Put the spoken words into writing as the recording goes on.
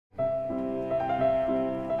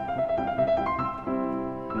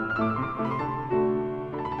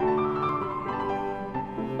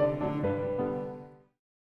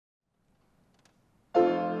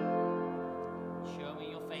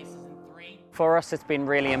For us, it's been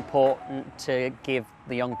really important to give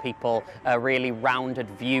the young people a really rounded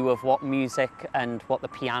view of what music and what the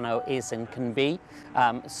piano is and can be.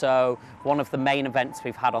 So one of the main events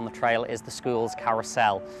we've had on the trail is the Schools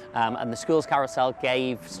Carousel. And the Schools Carousel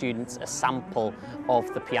gave students a sample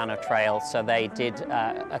of the piano trail. So they did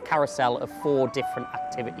a carousel of 4 different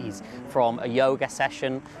activities, from a yoga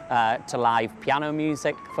session to live piano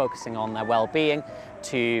music, focusing on their well-being,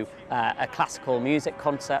 to a classical music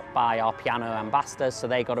concert by our piano ambassadors, so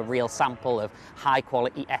they got a real sample of high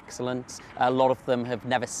quality excellence. A lot of them have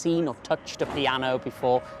never seen or touched a piano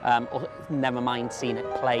before, or never mind seen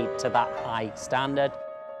it played to that high standard.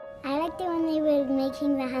 I liked it when they were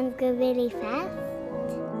making the hands go really fast.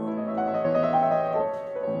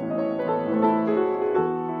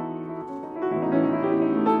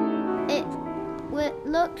 It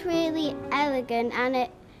looked really elegant,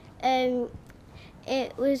 and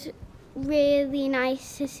it was really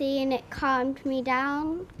nice to see, and it calmed me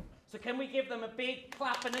down. So can we give them a big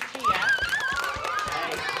clap and a cheer?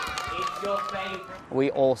 Hey, it's your favourite.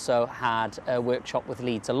 We also had a workshop with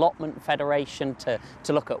Leeds Allotment Federation to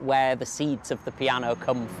look at where the seeds of the piano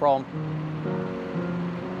come from.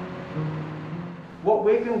 What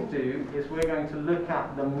we're going to do is we're going to look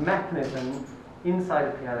at the mechanism inside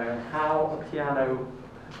a piano and how a piano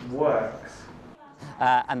works.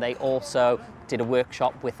 And they also did a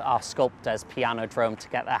workshop with our sculptors, Pianodrome, to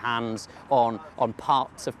get their hands on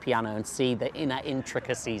parts of piano and see the inner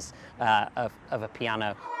intricacies of a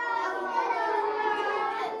piano.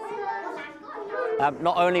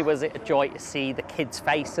 Not only was it a joy to see the kids'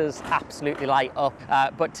 faces absolutely light up,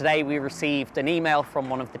 but today we received an email from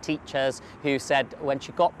one of the teachers who said when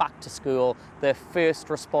she got back to school, the first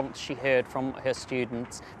response she heard from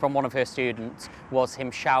one of her students, was him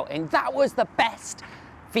shouting, "That was the best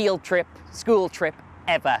field trip, school trip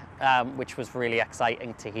ever," which was really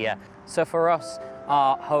exciting to hear. So for us,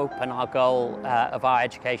 our hope and our goal of our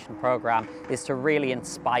education programme is to really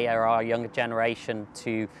inspire our younger generation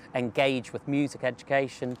to engage with music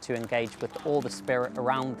education, to engage with all the spirit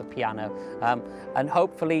around the piano, and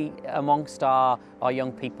hopefully amongst our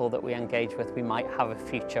young people that we engage with, we might have a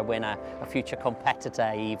future winner, a future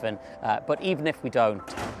competitor even, but even if we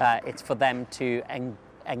don't, it's for them to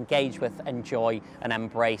engage with, enjoy and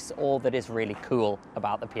embrace all that is really cool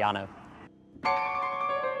about the piano.